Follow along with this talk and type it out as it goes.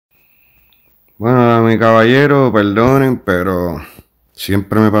mi caballero, perdonen, pero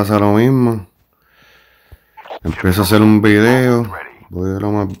siempre me pasa lo mismo. Empiezo a hacer un video, voy de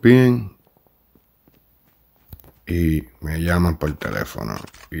lo más bien y me llaman por teléfono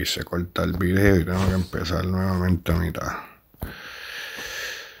y se corta el video y tengo que empezar nuevamente a mitad.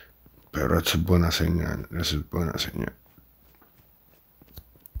 Pero eso es buena señal, eso es buena señal.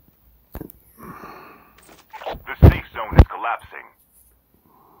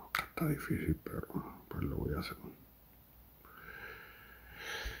 Está difícil, pero pues lo voy a hacer.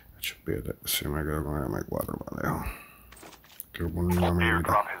 Fíjate, si me quedo con el M4 para lejos. Quiero poner una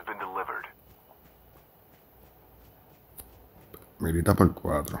mirita. Mirita por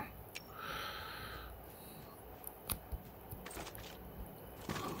 4.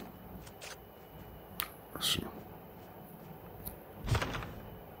 Así.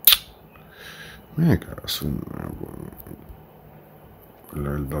 Me caso en nuevo.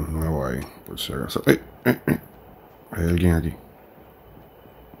 Ponerle el 2 nuevo ahí, por si acaso. Hay alguien aquí.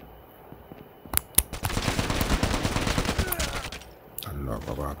 Estás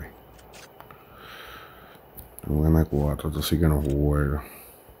loco, papi. Un M4, esto sí que no juega.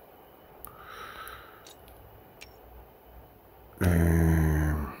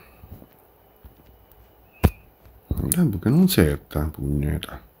 ¿Por qué no se esta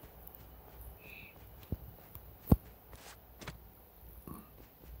puñeta?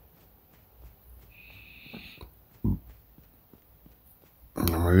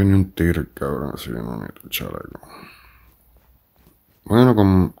 No me dio ni un tiro el cabrón, así que no necesito el chaleco. Bueno,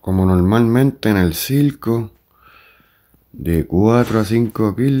 como normalmente en el circo, de 4 a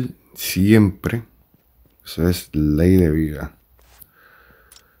 5 kills, siempre. Eso es ley de vida.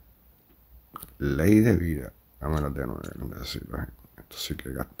 Ley de vida. Dámela de nuevo, necesito. Esto sí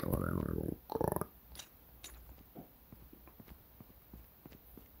que gastaba de nuevo un cojones.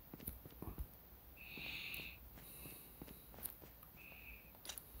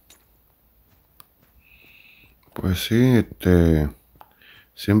 Pues sí,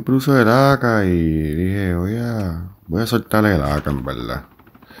 siempre uso el AK y dije, voy a soltar el AK en verdad.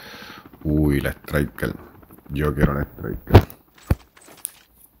 Uy, la Striker. Yo quiero la Striker.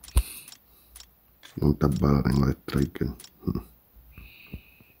 ¿Cuántas balas tengo de Striker?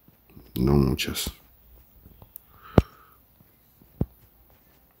 No muchas.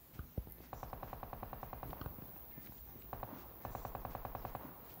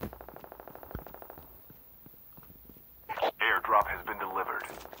 Airdrop has been delivered.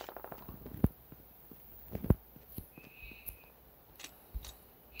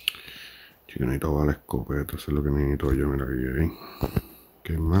 Yo necesito balas escopeta, eso es lo que necesito yo, mira aquí.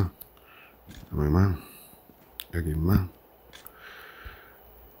 ¿Qué más? Dame más. Aquí más.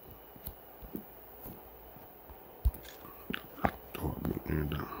 Todo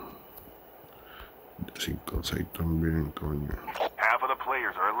mierda. 5 o 6 también, coño. Half of the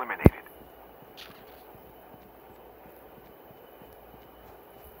players are eliminated.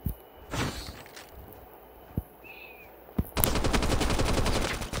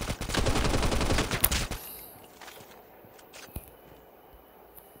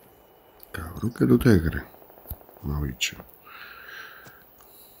 Cabrón, ¿qué tú te crees? No, bicho.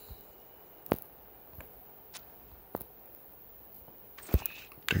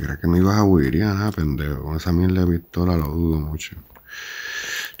 ¿Te crees que me ibas a huir? Ya, nada, pendejo. Con esa mierda de pistola lo dudo mucho.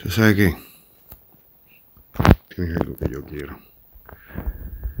 ¿Tú sabes qué? Tienes algo que yo quiero.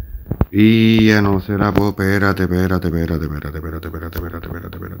 Y ya no será, pues, espérate.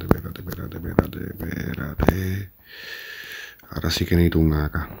 Ahora sí que necesito un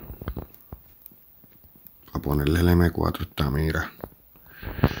AK. A ponerle el M4 a esta mira.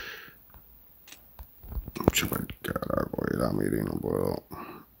 Mucho para el carajo, y la mira y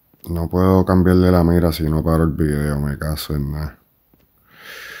no puedo cambiarle la mira si no paro el video, me caso en nada.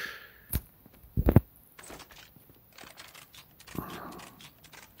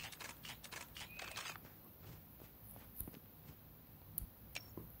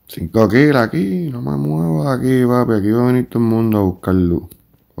 Cinco kills aquí, no me muevo de aquí, papi. Aquí va a venir todo el mundo a buscar luz.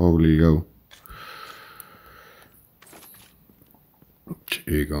 Obligado.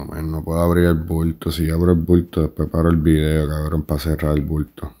 Chico, man, no puedo abrir el bulto. Si abro el bulto, después paro el video, cabrón, para cerrar el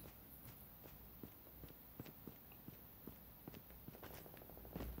bulto.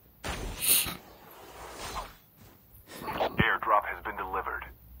 Airdrop has been delivered.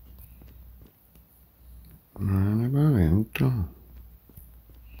 No, para adentro.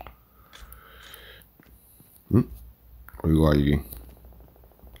 Oigo a alguien.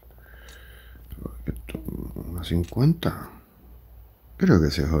 Una 50. Creo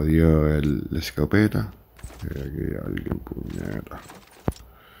que se jodió la escopeta. Aquí hay alguien, puñeta.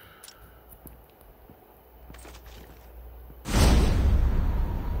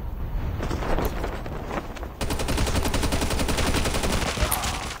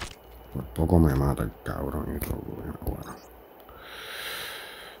 poco me mata el cabrón y todo. Bueno.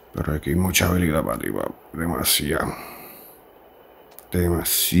 Pero aquí hay mucha habilidad para ti, papi. Demasiado.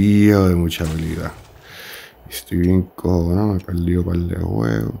 Demasiado de mucha habilidad. Estoy bien cojonado, me he perdido un par de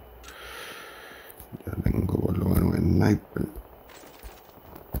juegos. Ya tengo por lo menos un sniper.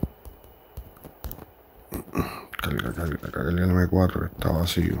 Carga el M4 que está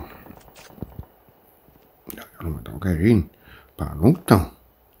vacío. Ya no me tengo que ir. Para Nuketown.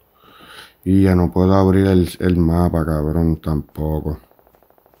 Y ya no puedo abrir el mapa, cabrón, tampoco.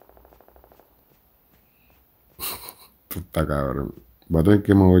 Está cabrón. Voy a tener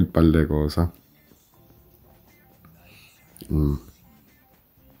que mover un par de cosas.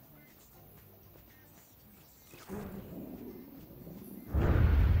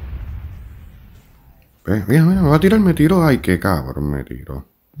 Mira, me va a tirar, me tiro. Ay, qué cabrón, me tiro.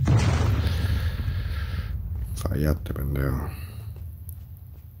 Fallaste, pendejo.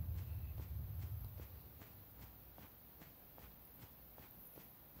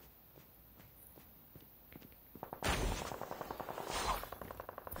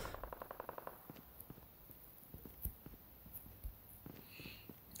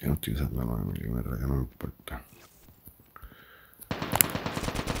 Yo no estoy usando 9 milímetros, ya no me importa.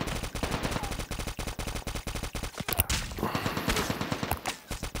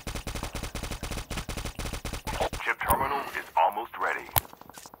 Chip terminal is almost ready.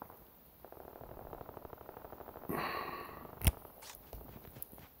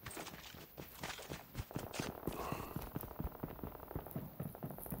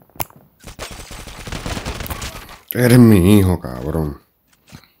 Eres mi hijo, cabrón.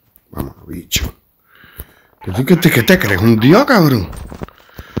 Vamos, bicho. ¿Qué te crees? ¿Un dios, cabrón?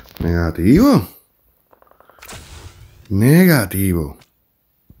 Negativo. Negativo.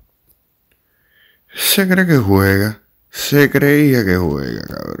 Se cree que juega. Se creía que juega,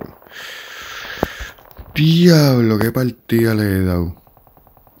 cabrón. Diablo, qué partida le he dado.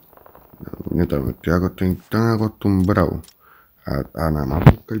 Me estoy tan acostumbrado a nada más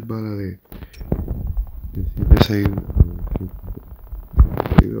buscar balas de 7-6.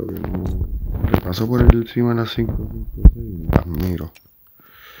 Que no. Te paso por encima de las 5-5-6 y las miro.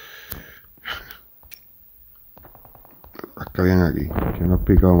 Las que habían aquí. Que no he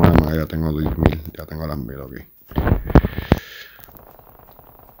picado más, ya tengo 10.000. Ya tengo las 1000 aquí.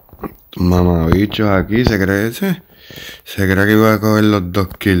 Mamabichos aquí, se cree ese. Se cree que iba a coger los 2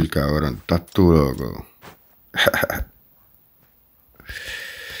 kills, cabrón. Estás tú loco.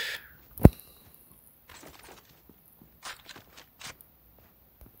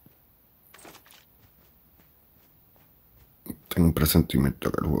 Tengo un presentimiento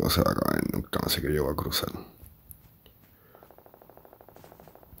que el juego se va a acabar en Nuketown, así que yo voy a cruzar.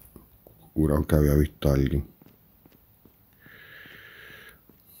 Jurado que había visto a alguien.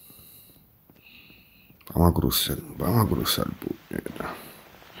 Vamos a cruzar, puñeta.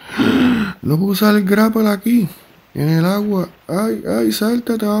 No puedo usar el grapple aquí, en el agua. Ay, ay,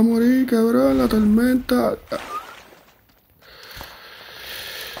 salta, te va a morir, cabrón, la tormenta.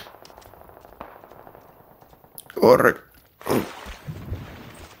 Corre.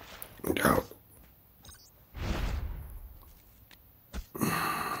 Ya.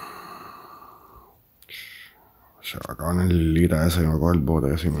 Se va a acabar en el lira ese, me va a coger el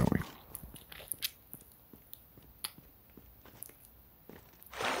bote ese y me voy.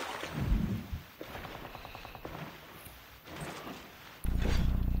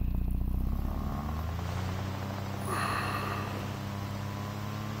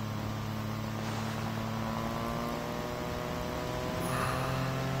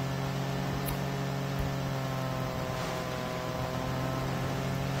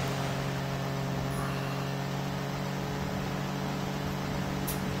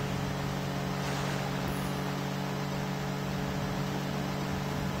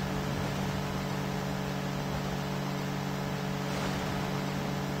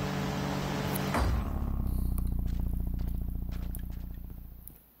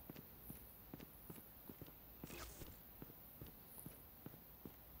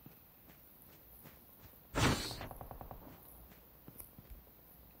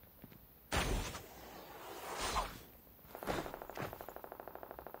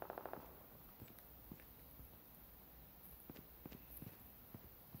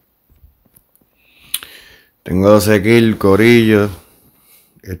 Tengo 12 kills, corillo.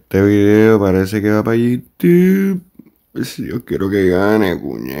 Este video parece que va para YouTube. Pues yo quiero que gane,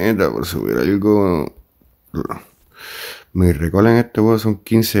 puñeta, por subir algo. Mi récord en este juego son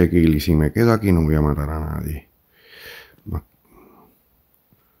 15 kills. Y si me quedo aquí no voy a matar a nadie.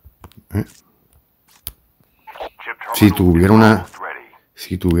 Si tuviera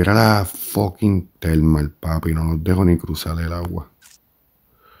Si tuviera la fucking thermal, papi, no los dejo ni cruzar el agua.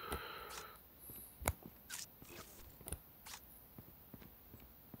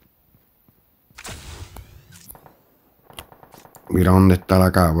 Mira dónde está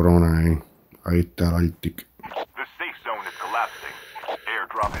la cabrona ahí. Ahí está el Arctic. The safe zone is collapsing.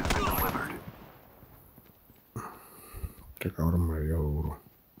 Airdrop has been delivered. Este cabrón me dio duro.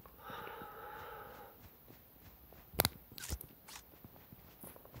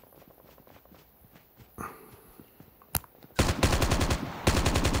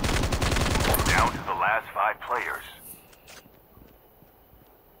 Down to the last 5 players.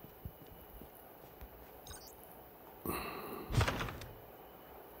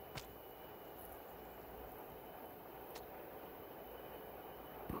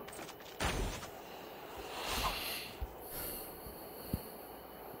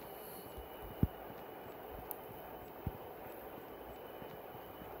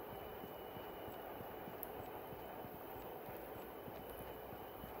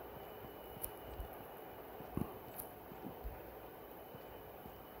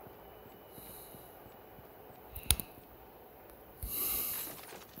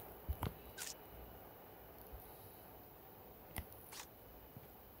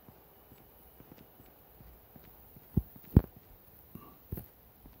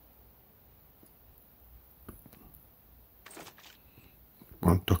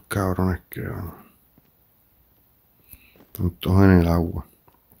 ¿Cuántos cabrones quedan? Están todos en el agua.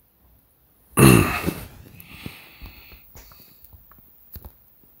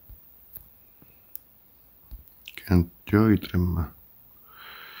 Quedan yo y 3 más.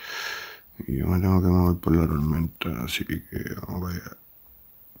 Y yo me tengo que mover por la tormenta, así que vamos para allá.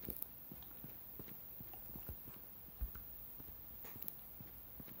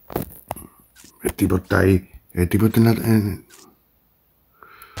 El tipo está ahí. El tipo está en...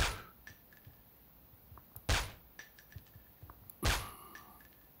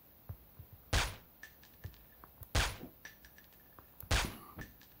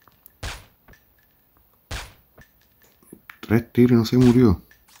 Tres tiros y no se murió.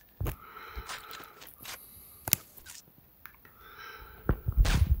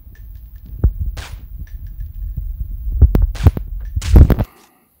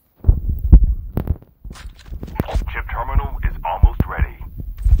 Chip terminal is almost ready.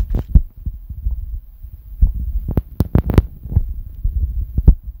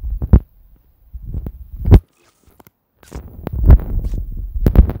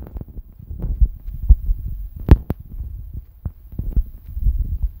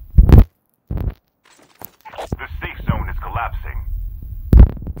 The safe zone is collapsing.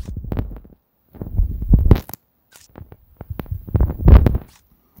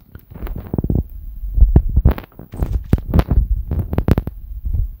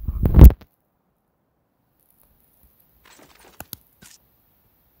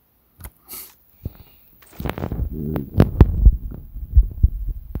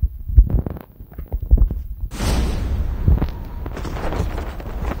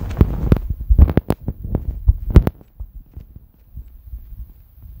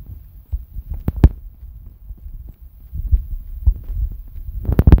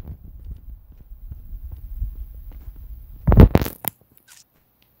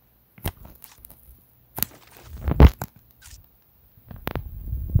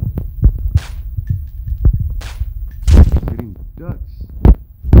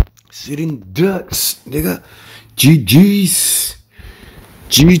 Sitting ducks, nigga. GG's.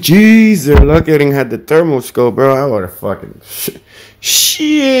 GG's. They're lucky I didn't have the thermal scope, bro. I would have fucking...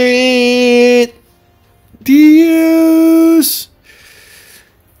 Shit. Dios.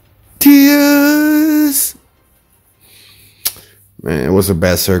 Dios. Man, it was a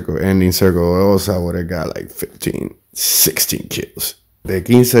bad circle, ending circle. Else I would have got like 15, 16 kills. De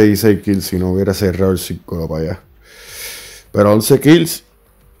 15 a 16 kills si no hubiera cerrado el círculo para allá. Pero 11 kills.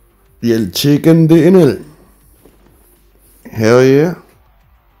 Y el chicken dinner. Hell yeah.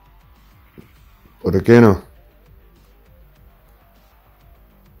 ¿Por qué no?